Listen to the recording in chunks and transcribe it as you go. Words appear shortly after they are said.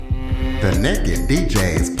The Naked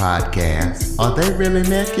DJs podcast. Are they really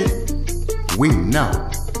naked? We know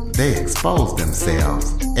they expose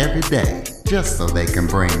themselves every day just so they can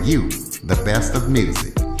bring you the best of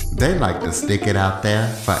music. They like to stick it out there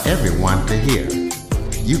for everyone to hear.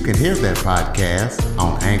 You can hear their podcast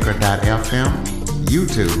on Anchor.fm,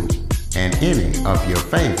 YouTube, and any of your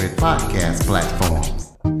favorite podcast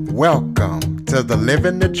platforms. Welcome to the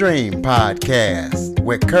Living the Dream podcast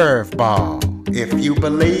with Curveball. If you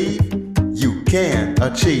believe, you can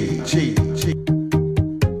achieve.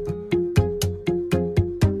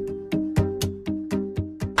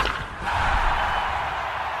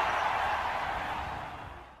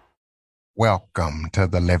 Welcome to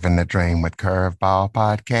the Living the Dream with Curveball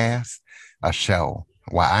podcast, a show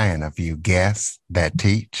where I interview guests that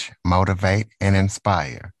teach, motivate, and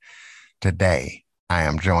inspire. Today, I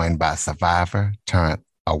am joined by survivor turned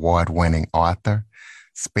award-winning author,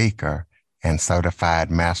 speaker, and certified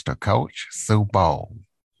master coach, Sue Bold.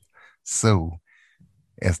 Sue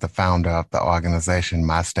is the founder of the organization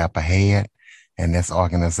My Step Ahead, and this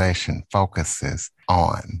organization focuses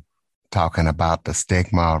on talking about the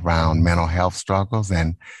stigma around mental health struggles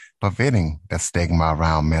and preventing the stigma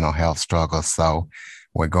around mental health struggles. So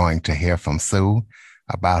we're going to hear from Sue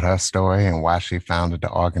about her story and why she founded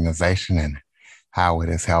the organization and how it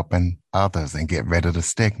is helping others and get rid of the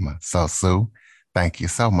stigma. So Sue, thank you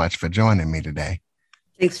so much for joining me today.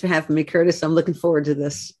 Thanks for having me, Curtis. I'm looking forward to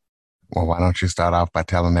this. Well, why don't you start off by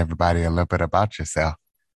telling everybody a little bit about yourself?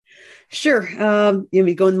 Sure. You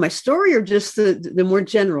mean go into my story or just the more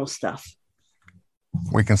general stuff?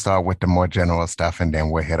 We can start with the more general stuff and then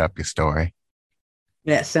we'll hit up your story.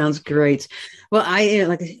 That sounds great. Well, I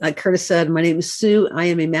am, like Curtis said, my name is Sue. I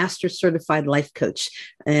am a master certified life coach,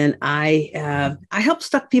 and I help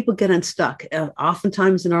stuck people get unstuck.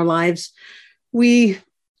 Oftentimes in our lives, we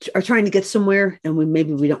are trying to get somewhere and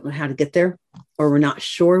maybe we don't know how to get there, or we're not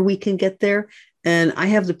sure we can get there. And I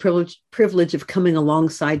have the privilege of coming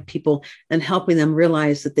alongside people and helping them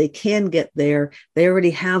realize that they can get there. They already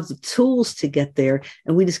have the tools to get there,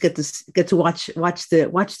 and we just get to watch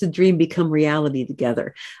the dream become reality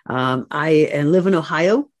together. I live in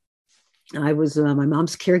Ohio. I was my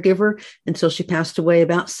mom's caregiver until she passed away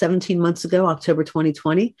about 17 months ago, October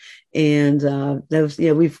 2020. And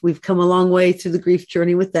we've come a long way through the grief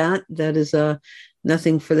journey with that. That is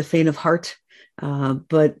nothing for the faint of heart.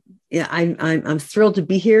 But yeah, I'm thrilled to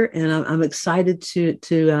be here, and I'm excited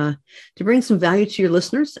to bring some value to your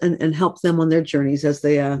listeners and help them on their journeys as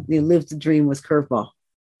they live the dream with Curveball.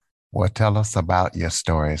 Well, tell us about your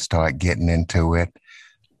story. Start getting into it.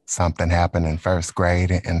 Something happened in first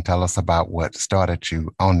grade, and tell us about what started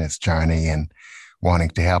you on this journey and wanting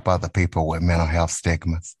to help other people with mental health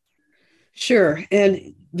stigmas. Sure.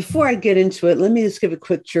 And before I get into it, let me just give a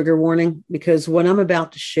quick trigger warning, because what I'm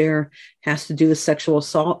about to share has to do with sexual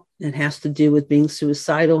assault and has to do with being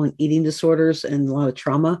suicidal and eating disorders and a lot of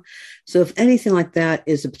trauma. So if anything like that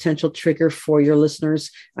is a potential trigger for your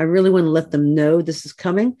listeners, I really want to let them know this is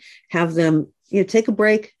coming, have them take a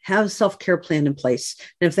break, have a self-care plan in place.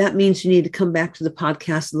 And if that means you need to come back to the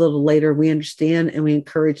podcast a little later, we understand and we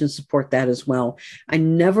encourage and support that as well. I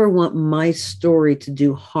never want my story to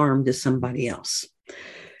do harm to somebody else.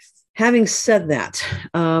 Having said that,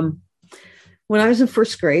 when I was in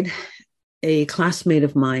first grade, a classmate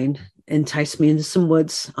of mine enticed me into some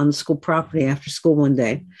woods on the school property after school one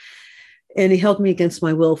day, and he held me against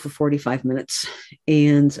my will for 45 minutes.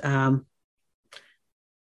 And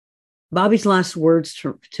Bobby's last words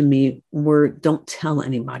to me were, "Don't tell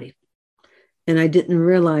anybody." And I didn't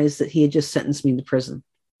realize that he had just sentenced me to prison.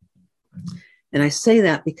 And I say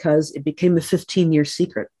that because it became a 15-year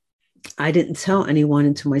secret. I didn't tell anyone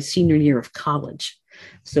until my senior year of college.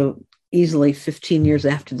 So easily 15 years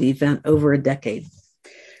after the event, over a decade.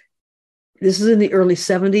 This is in the early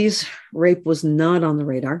 70s. Rape was not on the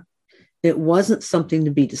radar. It wasn't something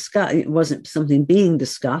to be discussed. It wasn't something being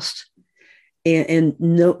discussed. And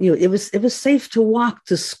no, it was safe to walk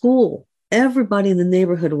to school. Everybody in the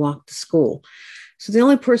neighborhood walked to school. So the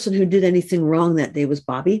only person who did anything wrong that day was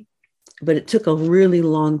Bobby. But it took a really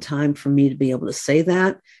long time for me to be able to say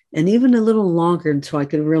that, and even a little longer until I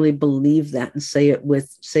could really believe that and say it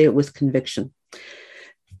with conviction.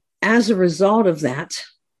 As a result of that,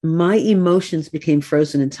 my emotions became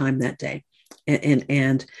frozen in time that day.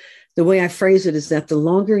 And the way I phrase it is that the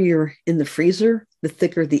longer you're in the freezer, the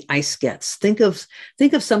thicker the ice gets. Think of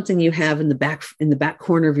something you have in the back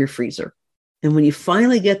corner of your freezer. And when you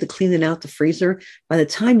finally get to clean it out the freezer, by the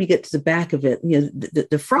time you get to the back of it,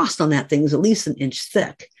 the frost on that thing is at least an inch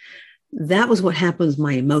thick. That was what happened with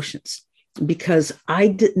my emotions, because I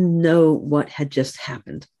didn't know what had just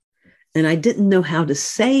happened. and I didn't know how to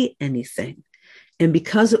say anything. And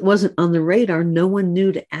because it wasn't on the radar, no one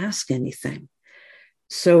knew to ask anything.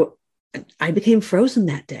 So I became frozen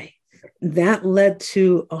that day. That led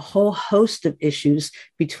to a whole host of issues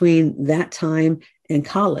between that time and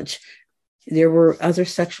college. There were other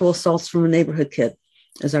sexual assaults from a neighborhood kid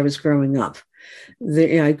as I was growing up.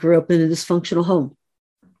 I grew up in a dysfunctional home.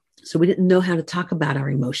 So we didn't know how to talk about our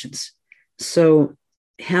emotions. So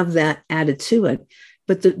have that added to it.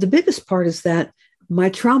 But the biggest part is that my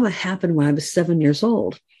trauma happened when I was 7 years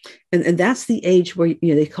old. And that's the age where,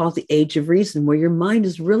 they call it the age of reason, where your mind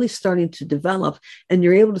is really starting to develop and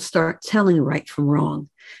you're able to start telling right from wrong.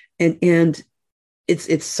 And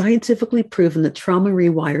it's scientifically proven that trauma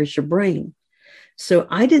rewires your brain. So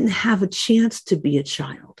I didn't have a chance to be a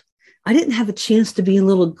child. I didn't have a chance to be a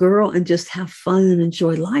little girl and just have fun and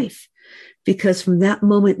enjoy life, because from that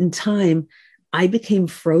moment in time, I became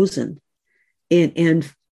frozen and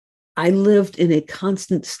I lived in a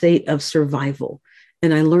constant state of survival,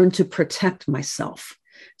 and I learned to protect myself.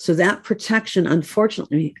 So that protection,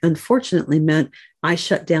 unfortunately meant I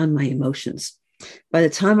shut down my emotions. By the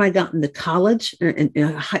time I got into college and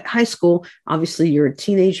high school, obviously you're a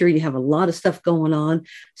teenager, you have a lot of stuff going on.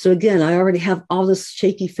 So again, I already have all this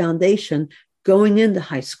shaky foundation going into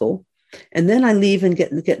high school. And then I leave and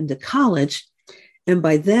get into college. And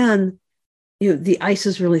by then, the ice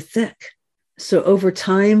is really thick. So over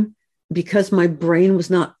time, because my brain was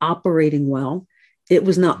not operating well, it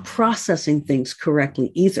was not processing things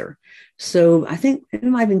correctly either. So I think it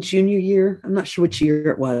might have been junior year. I'm not sure which year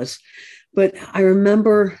it was, but I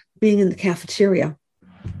remember being in the cafeteria,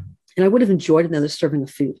 and I would have enjoyed another serving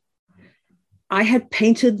of food. I had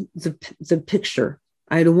painted the picture.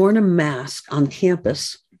 I had worn a mask on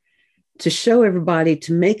campus to show everybody,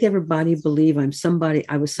 to make everybody believe I was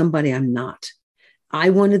somebody I'm not. I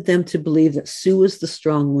wanted them to believe that Sue was the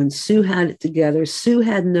strong one. Sue had it together. Sue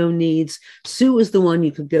had no needs. Sue was the one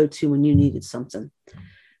you could go to when you needed something.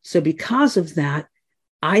 So because of that,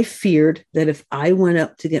 I feared that if I went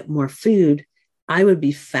up to get more food, I would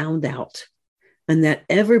be found out, and that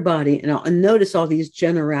everybody, and notice all these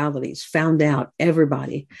generalities, found out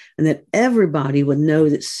everybody, and that everybody would know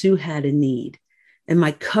that Sue had a need, and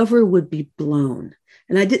my cover would be blown.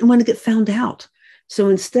 And I didn't want to get found out. So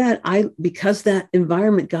instead, because that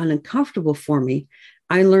environment got uncomfortable for me,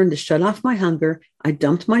 I learned to shut off my hunger. I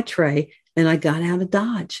dumped my tray and I got out of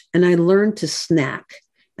Dodge, and I learned to snack,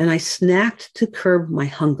 and I snacked to curb my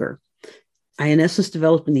hunger. I, in essence,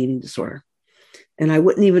 developed an eating disorder, and I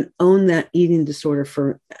wouldn't even own that eating disorder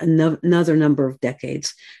for another number of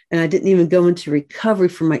decades. And I didn't even go into recovery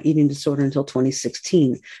from my eating disorder until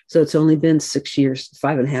 2016. So it's only been 6 years,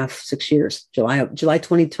 5.5, 6 years. July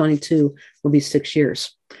 2022 will be 6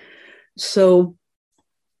 years. So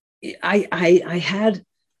I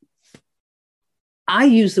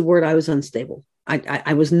used the word I was unstable.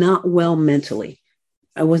 I was not well mentally.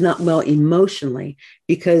 I was not well emotionally,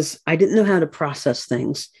 because I didn't know how to process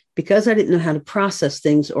things. Because I didn't know how to process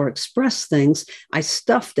things or express things, I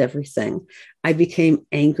stuffed everything. I became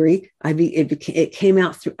angry. It came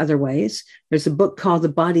out through other ways. There's a book called The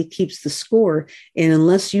Body Keeps the Score. And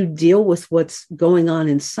unless you deal with what's going on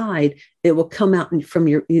inside, it will come out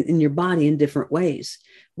in your body in different ways.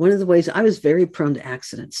 One of the ways, I was very prone to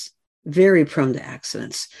accidents. Very prone to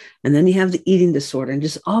accidents. And then you have the eating disorder and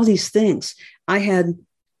just all these things. I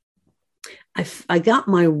got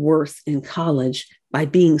my worth in college by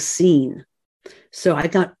being seen. So I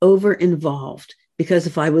got over involved, because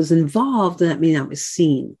if I was involved, then that meant I was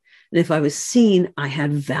seen. And if I was seen, I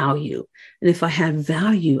had value. And if I had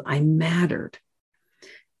value, I mattered.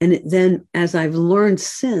 And then, as I've learned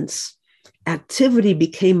since, activity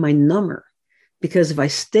became my number, because if I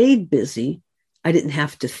stayed busy, I didn't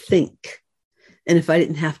have to think. And if I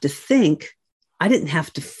didn't have to think, I didn't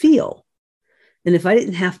have to feel. And if I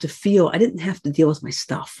didn't have to feel, I didn't have to deal with my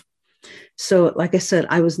stuff. So, like I said,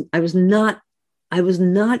 I was not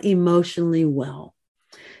emotionally well.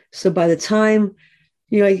 So by the time,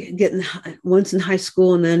 I get once in high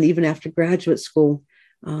school, and then even after graduate school,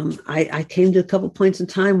 I came to a couple points in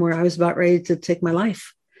time where I was about ready to take my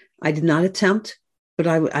life. I did not attempt, but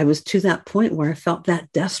I was to that point where I felt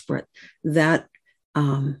that desperate, that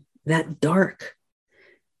dark.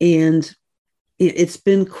 And it's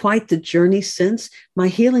been quite the journey since. My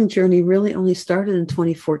healing journey really only started in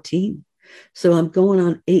 2014. So I'm going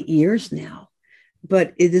on 8 years now,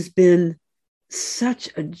 but it has been such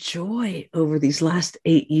a joy over these last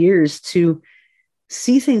 8 years to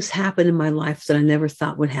see things happen in my life that I never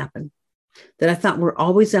thought would happen, that I thought were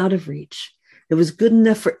always out of reach. It was good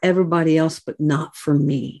enough for everybody else, but not for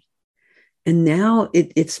me. And now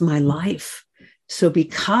it's my life. So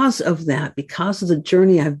because of that, because of the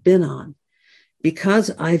journey I've been on,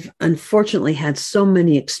 because I've unfortunately had so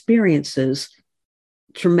many experiences,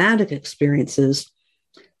 traumatic experiences,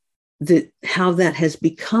 that how that has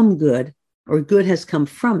become good or good has come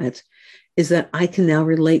from it is that I can now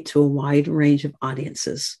relate to a wide range of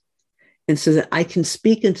audiences. And so that I can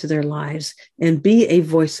speak into their lives and be a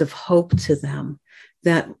voice of hope to them,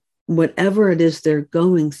 that whatever it is they're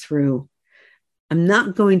going through, I'm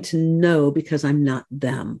not going to know because I'm not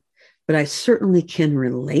them, but I certainly can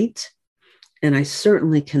relate and I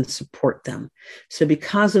certainly can support them. So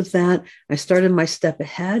because of that, I started my step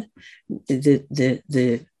ahead.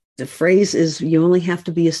 The phrase is you only have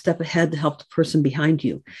to be a step ahead to help the person behind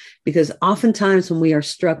you. Because oftentimes when we are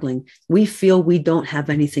struggling, we feel we don't have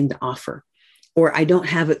anything to offer, or I don't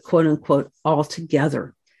have it, quote unquote, all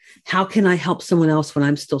together. How can I help someone else when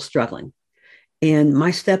I'm still struggling? And my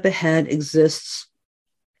step ahead exists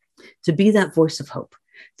to be that voice of hope,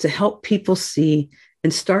 to help people see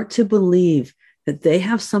and start to believe that they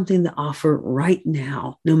have something to offer right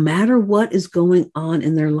now. No matter what is going on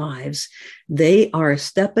in their lives, they are a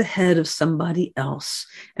step ahead of somebody else,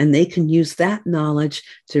 and they can use that knowledge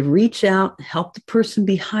to reach out and help the person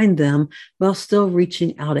behind them while still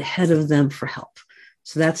reaching out ahead of them for help.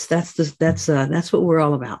 So that's what we're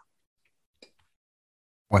all about.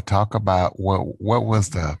 Well, talk about what was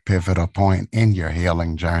the pivotal point in your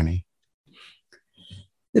healing journey?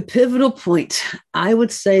 The pivotal point, I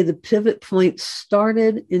would say the pivot point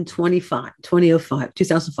started in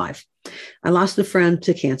 2005. I lost a friend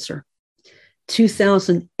to cancer.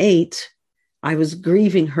 2008, I was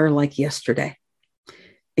grieving her like yesterday.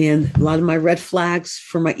 And a lot of my red flags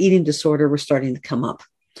for my eating disorder were starting to come up.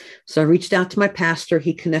 So I reached out to my pastor.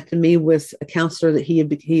 He connected me with a counselor that he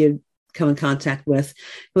had come in contact with,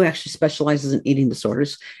 who actually specializes in eating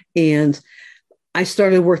disorders. And I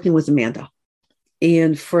started working with Amanda.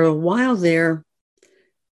 And for a while there,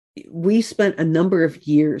 we spent a number of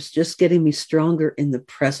years just getting me stronger in the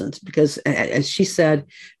present, because as she said,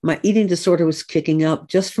 my eating disorder was kicking up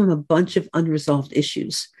just from a bunch of unresolved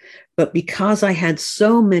issues. But because I had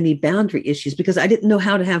so many boundary issues, because I didn't know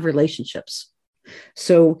how to have relationships.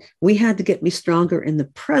 So we had to get me stronger in the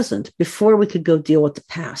present before we could go deal with the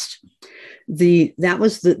past. That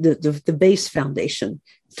was the base foundation.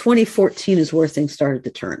 2014 is where things started to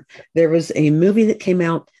turn. There was a movie that came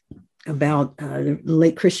out about the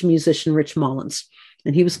late Christian musician Rich Mullins,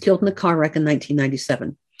 and he was killed in a car wreck in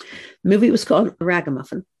 1997. The movie was called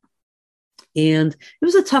Ragamuffin, and it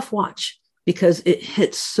was a tough watch because it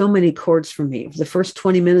hit so many chords for me. For the first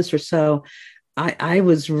 20 minutes or so, I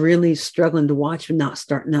was really struggling to watch and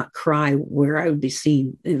not cry where I would be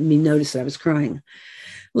seen and me notice that I was crying.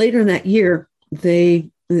 Later in that year, the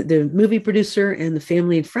movie producer and the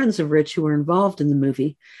family and friends of Rich who were involved in the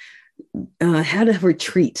movie had a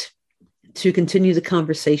retreat to continue the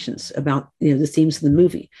conversations about the themes of the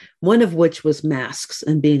movie, one of which was masks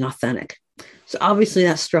and being authentic. So obviously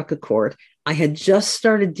that struck a chord. I had just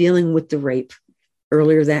started dealing with the rape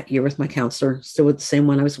earlier that year with my counselor, still with the same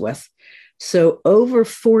one I was with. So over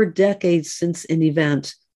 4 decades since an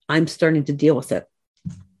event, I'm starting to deal with it.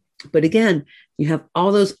 But again, you have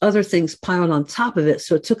all those other things piled on top of it.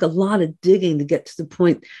 So it took a lot of digging to get to the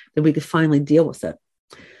point that we could finally deal with it.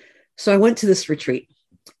 So I went to this retreat.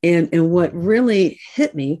 And what really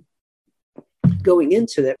hit me going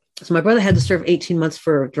into it, so my brother had to serve 18 months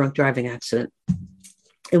for a drunk driving accident.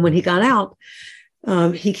 And when he got out,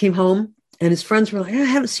 he came home and his friends were like, I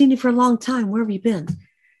haven't seen you for a long time. Where have you been?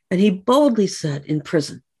 And he boldly said, in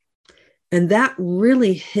prison. And that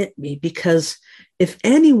really hit me, because if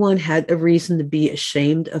anyone had a reason to be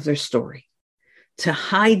ashamed of their story, to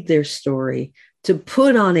hide their story, to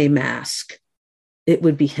put on a mask, it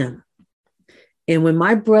would be him. And when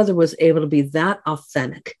my brother was able to be that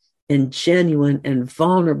authentic and genuine and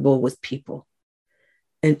vulnerable with people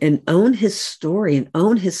and own his story and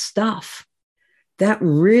own his stuff, that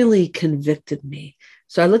really convicted me.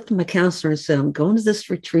 So I looked at my counselor and said, I'm going to this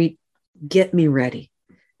retreat, get me ready.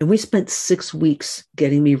 And we spent 6 weeks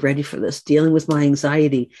getting me ready for this, dealing with my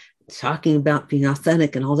anxiety, talking about being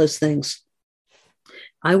authentic and all those things.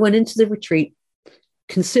 I went into the retreat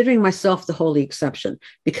considering myself the holy exception.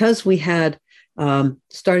 Because we had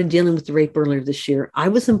started dealing with the rape earlier this year, I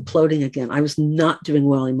was imploding again. I was not doing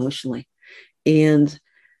well emotionally. And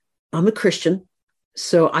I'm a Christian.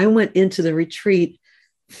 So I went into the retreat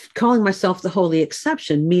calling myself the holy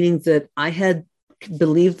exception, meaning that I had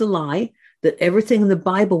believed the lie that everything in the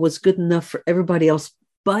Bible was good enough for everybody else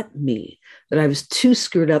but me, that I was too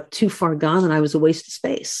screwed up, too far gone, and I was a waste of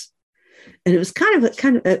space. And it was kind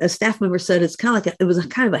of a staff member said, it was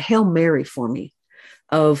kind of a Hail Mary for me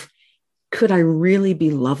of, could I really be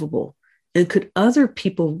lovable? And could other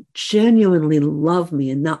people genuinely love me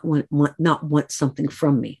and not want something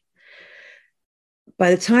from me?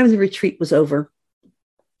 By the time the retreat was over,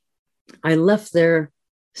 I left there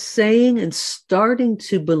saying and starting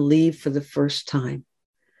to believe for the first time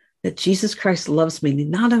that Jesus Christ loves me. And he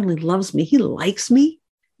not only loves me, he likes me.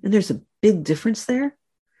 And there's a big difference there.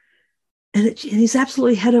 And he's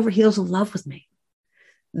absolutely head over heels in love with me.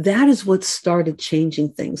 That is what started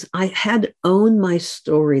changing things. I had to own my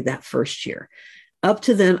story that first year. Up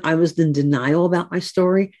to then, I was in denial about my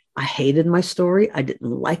story. I hated my story. I didn't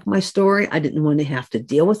like my story. I didn't want to have to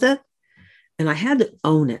deal with it. And I had to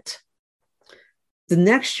own it. The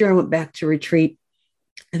next year, I went back to retreat.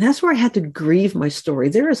 And that's where I had to grieve my story.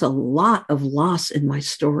 There is a lot of loss in my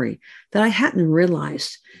story that I hadn't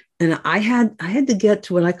realized. And I had to get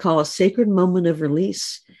to what I call a sacred moment of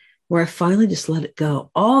release, where I finally just let it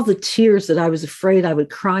go. All the tears that I was afraid I would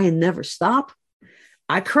cry and never stop,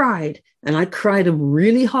 I cried, and I cried them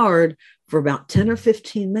really hard for about 10 or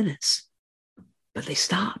 15 minutes, but they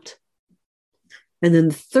stopped. And then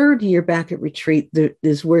the third year back at retreat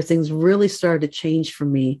is where things really started to change for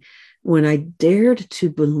me, when I dared to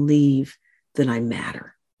believe that I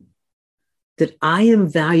matter, that I am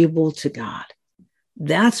valuable to God.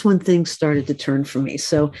 That's when things started to turn for me.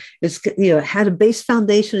 So it's, it had a base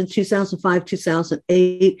foundation in 2005,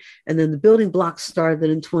 2008, and then the building blocks started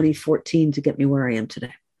in 2014 to get me where I am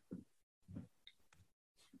today.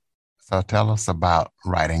 So tell us about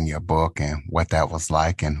writing your book and what that was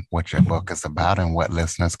like and what your book is about and what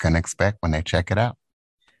listeners can expect when they check it out.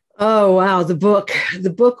 Oh, wow. The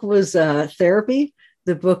book was therapy.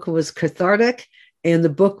 The book was cathartic. And the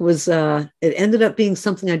book was, it ended up being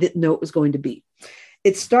something I didn't know it was going to be.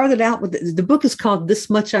 It started out with, the book is called This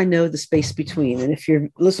Much I Know, The Space Between. And if your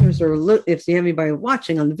listeners are, if you have anybody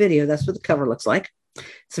watching on the video, that's what the cover looks like.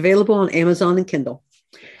 It's available on Amazon and Kindle.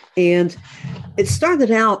 And it started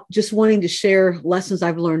out just wanting to share lessons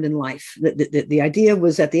I've learned in life. The idea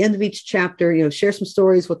was at the end of each chapter, share some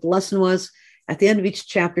stories, what the lesson was. At the end of each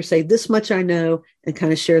chapter, say this much I know, and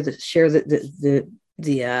kind of share the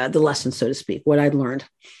lesson, so to speak, what I'd learned.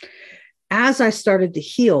 As I started to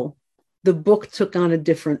heal, the book took on a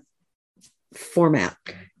different format,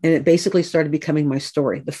 and it basically started becoming my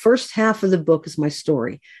story. The first half of the book is my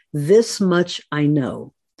story. This much I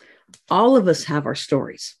know. All of us have our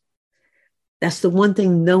stories. That's the one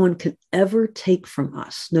thing no one can ever take from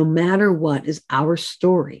us, no matter what, is our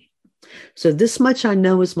story. So this much I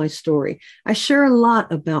know is my story. I share a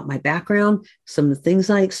lot about my background, some of the things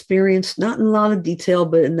I experienced, not in a lot of detail,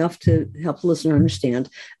 but enough to help the listener understand.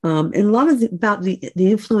 And a lot about the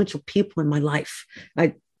influential people in my life.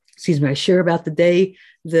 I share about the day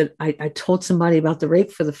that I told somebody about the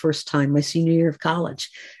rape for the first time, my senior year of college.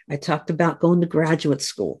 I talked about going to graduate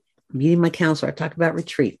school, meeting my counselor. I talked about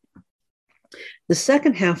retreat. The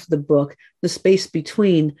second half of the book, The Space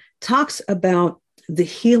Between, talks about the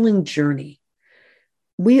healing journey.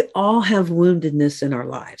 We all have woundedness in our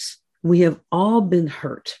lives. We have all been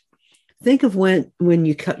hurt. Think of when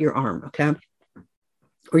you cut your arm, okay?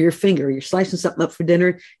 Or your finger. You're slicing something up for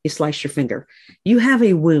dinner, you slice your finger. You have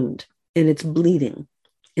a wound and it's bleeding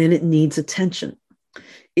and it needs attention.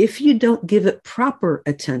 If you don't give it proper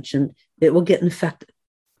attention, it will get infected.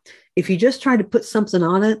 If you just try to put something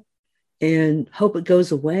on it and hope it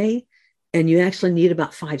goes away, and you actually need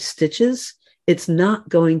about 5 stitches, it's not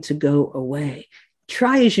going to go away.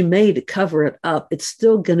 Try as you may to cover it up, it's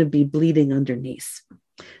still going to be bleeding underneath.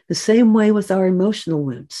 The same way with our emotional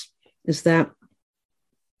wounds is that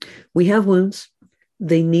we have wounds.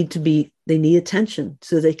 They need attention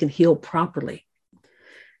so they can heal properly.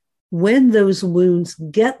 When those wounds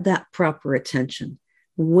get that proper attention,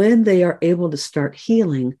 when they are able to start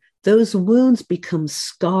healing, those wounds become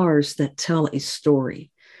scars that tell a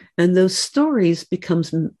story. And those stories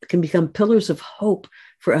can become pillars of hope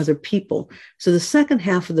for other people. So the second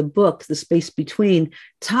half of the book, The Space Between,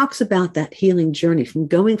 talks about that healing journey, from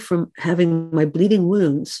going from having my bleeding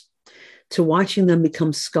wounds to watching them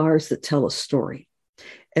become scars that tell a story.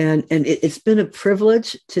 And it's been a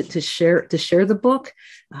privilege to share the book.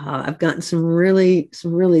 I've gotten some really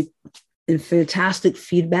fantastic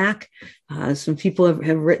feedback. Some people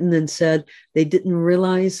have written and said they didn't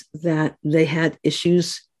realize that they had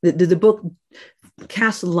issues. The book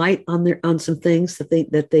cast light on some things that they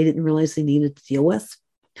didn't realize they needed to deal with.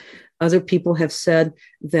 Other people have said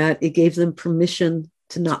that it gave them permission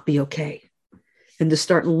to not be okay and to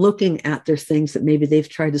start looking at their things that maybe they've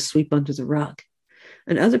tried to sweep under the rug.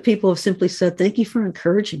 And other people have simply said, thank you for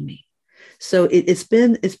encouraging me. So it's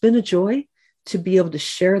been a joy. to be able to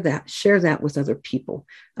share that with other people.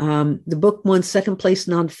 The book won second place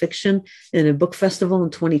nonfiction in a book festival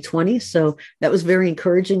in 2020. So that was very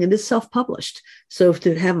encouraging, and it's self-published. So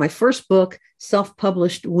to have my first book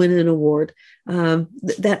self-published win an award,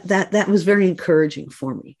 that was very encouraging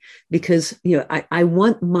for me, because I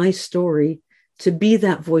want my story to be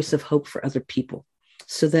that voice of hope for other people,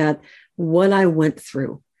 so that what I went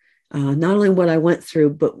through, not only what I went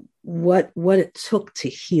through, but what it took to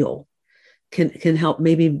heal can help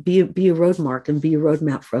maybe be a roadmark and be a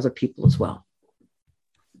roadmap for other people as well.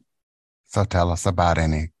 So tell us about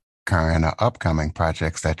any current or upcoming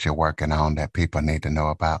projects that you're working on that people need to know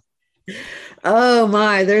about. Oh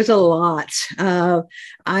my, there's a lot. I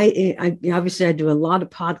obviously I do a lot of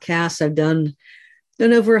podcasts. I've done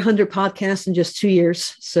over 100 podcasts in just 2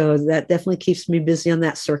 years. So that definitely keeps me busy on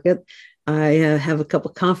that circuit. I have a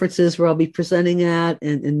couple of conferences where I'll be presenting at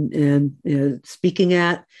and speaking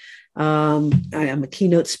at. I am a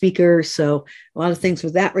keynote speaker, so a lot of things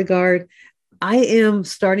with that regard. I am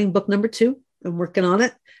starting book number 2. I'm working on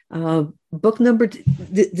it. Book number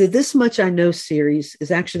the This Much I Know series is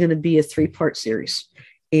actually going to be a 3-part series,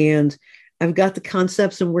 and I've got the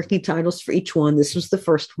concepts and working titles for each one. This was the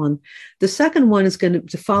first one. The second one is going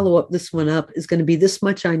to follow up this one up is going to be This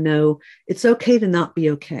Much I Know. It's okay to not be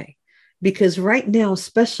okay. Because right now,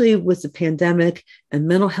 especially with the pandemic and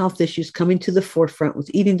mental health issues coming to the forefront,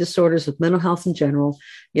 with eating disorders, with mental health in general,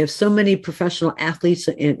 you have so many professional athletes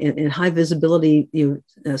and high visibility,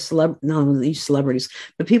 not only celebrities,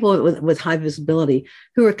 but people with high visibility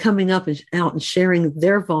who are coming up and out and sharing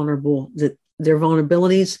their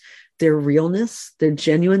vulnerabilities, their realness, their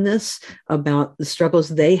genuineness about the struggles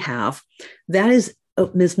they have. That is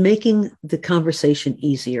making the conversation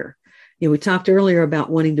easier. We talked earlier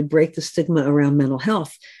about wanting to break the stigma around mental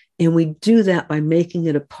health, and we do that by making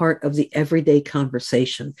it a part of the everyday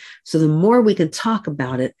conversation. So the more we can talk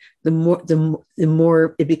about it, the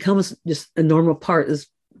more it becomes just a normal part. As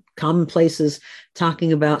commonplace as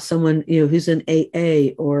talking about someone who's in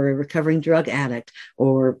AA or a recovering drug addict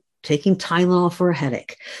or taking Tylenol for a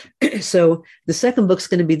headache. So the second book's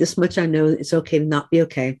going to be This Much I Know. It's okay to not be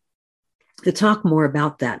okay. To talk more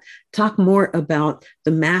about that, talk more about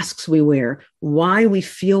the masks we wear, why we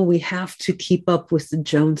feel we have to keep up with the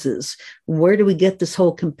Joneses. Where do we get this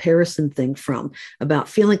whole comparison thing from, about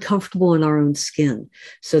feeling comfortable in our own skin?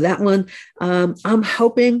 So that one, I'm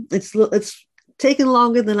hoping it's taken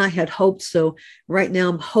longer than I had hoped. So right now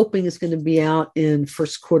I'm hoping it's going to be out in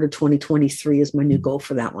first quarter 2023 is my new goal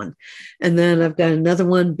for that one. And then I've got another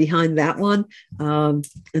one behind that one. And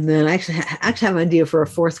then I actually have an idea for a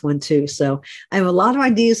fourth one too. So I have a lot of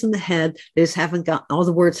ideas in the head. They just all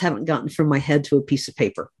the words haven't gotten from my head to a piece of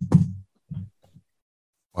paper.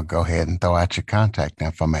 Well, go ahead and throw out your contact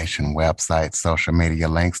information, website, social media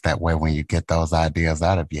links. That way, when you get those ideas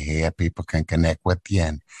out of your head, people can connect with you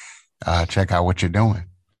and check out what you're doing.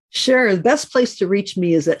 Sure. The best place to reach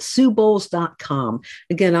me is at SueBowles.com.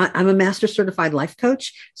 Again, I'm a master certified life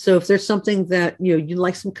coach. So if there's something that you'd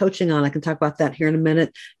like some coaching on, I can talk about that here in a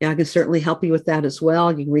minute. I can certainly help you with that as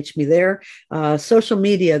well. You can reach me there. Social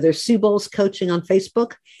media, there's Sue Bowles Coaching on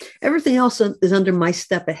Facebook. Everything else is under My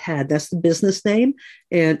Step Ahead. That's the business name,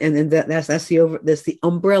 and that's the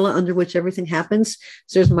umbrella under which everything happens.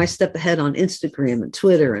 So there's My Step Ahead on Instagram and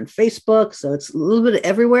Twitter and Facebook. So it's a little bit of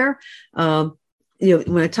everywhere.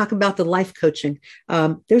 When I talk about the life coaching,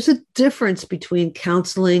 there's a difference between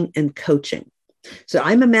counseling and coaching. So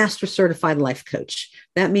I'm a master certified life coach.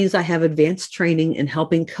 That means I have advanced training in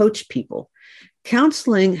helping coach people.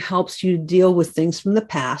 Counseling helps you deal with things from the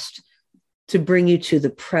past to bring you to the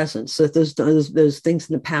present, so that those things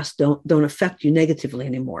in the past don't affect you negatively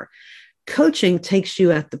anymore. Coaching takes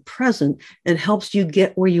you at the present and helps you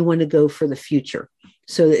get where you want to go for the future.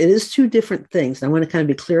 So it is two different things. I want to kind of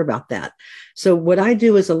be clear about that. So what I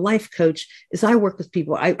do as a life coach is I work with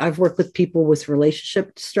people. I've worked with people with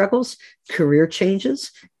relationship struggles, career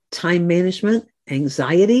changes, time management,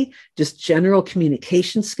 anxiety, just general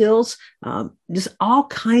communication skills, just all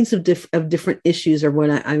kinds of different issues are what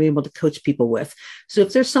I'm able to coach people with. So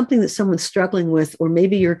if there's something that someone's struggling with, or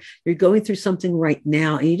maybe you're going through something right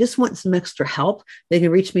now and you just want some extra help, they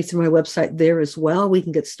can reach me through my website there as well. We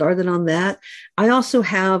can get started on that. I also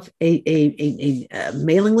have a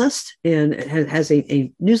mailing list, and it has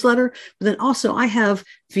a newsletter, but then also I have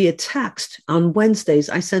via text on Wednesdays,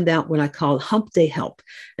 I send out what I call Hump Day Help.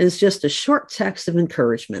 And it's just a short text of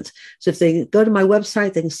encouragement. So if they go to my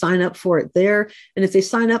website, they can sign up for it there. And if they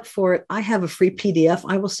sign up for it, I have a free PDF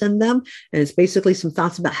I will send them. And it's basically some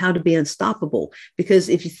thoughts about how to be unstoppable. Because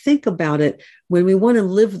if you think about it, when we want to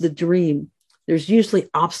live the dream, there's usually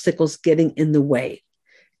obstacles getting in the way.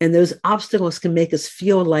 And those obstacles can make us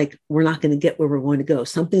feel like we're not going to get where we're going to go.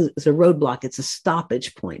 Something is a roadblock. It's a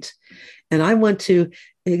stoppage point. And I want to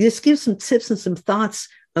just give some tips and some thoughts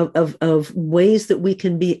of ways that we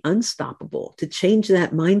can be unstoppable, to change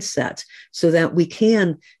that mindset so that we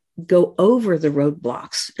can go over the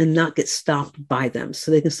roadblocks and not get stopped by them.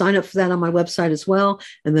 So they can sign up for that on my website as well.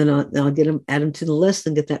 And then I'll add them to the list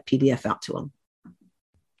and get that PDF out to them.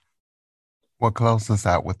 We'll close this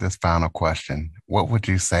out with this final question. What would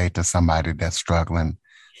you say to somebody that's struggling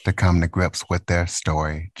to come to grips with their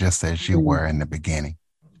story, just as you were in the beginning?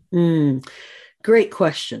 Great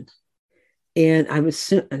question. And I would,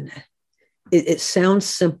 it sounds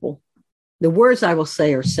simple. The words I will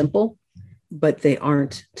say are simple, but they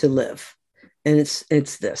aren't to live. And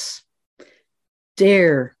it's this: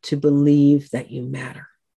 dare to believe that you matter.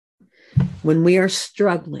 When we are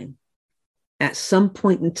struggling, at some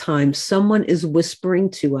point in time, someone is whispering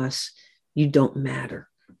to us, you don't matter.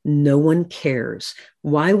 No one cares.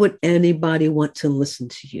 Why would anybody want to listen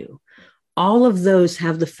to you? All of those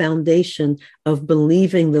have the foundation of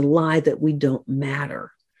believing the lie that we don't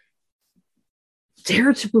matter.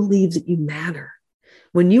 Dare to believe that you matter.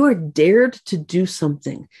 When you are dared to do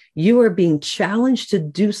something, you are being challenged to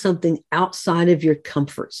do something outside of your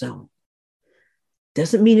comfort zone.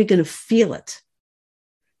 Doesn't mean you're going to feel it,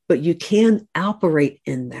 but you can operate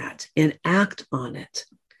in that and act on it.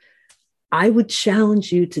 I would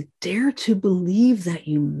challenge you to dare to believe that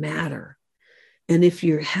you matter. And if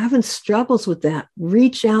you're having struggles with that,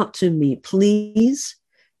 reach out to me, please.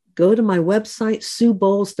 Go to my website,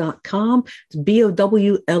 SueBowles.com. It's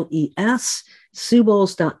BOWLES,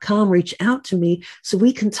 SueBowles.com. Reach out to me so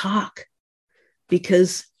we can talk,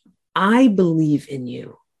 because I believe in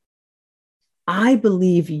you. I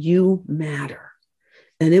believe you matter.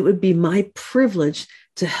 And it would be my privilege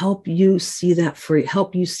to help you see that for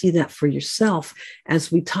yourself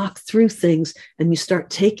as we talk through things and you start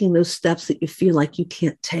taking those steps that you feel like you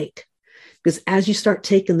can't take. Because as you start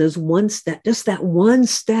taking those one step, just that one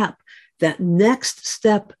step, that next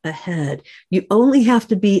step ahead, you only have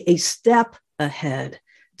to be a step ahead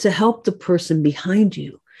to help the person behind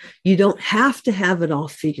you. You don't have to have it all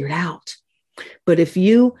figured out. But if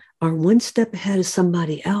you are one step ahead of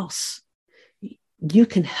somebody else, you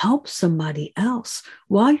can help somebody else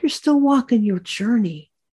while you're still walking your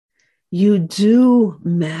journey. You do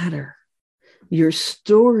matter. Your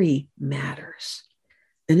story matters.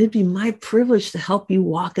 And it'd be my privilege to help you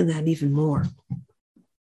walk in that even more.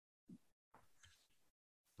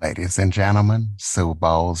 Ladies and gentlemen,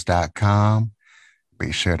 SueBowles.com.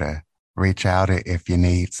 Be sure to reach out if you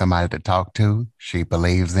need somebody to talk to. She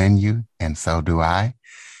believes in you, and so do I.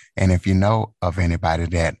 And if you know of anybody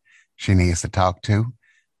that she needs to talk to,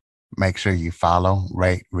 make sure you follow,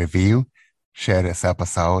 rate, review, share this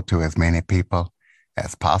episode to as many people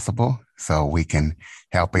as possible so we can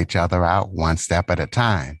help each other out one step at a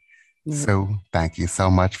time. Yeah. Sue, thank you so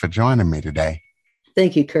much for joining me today.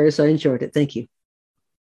 Thank you, Curtis. I enjoyed it. Thank you.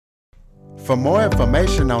 For more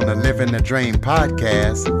information on the Living the Dream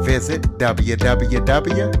podcast, visit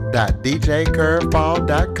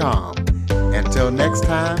www.djcurveball.com. Until next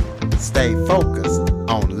time, stay focused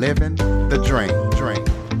on living the dream.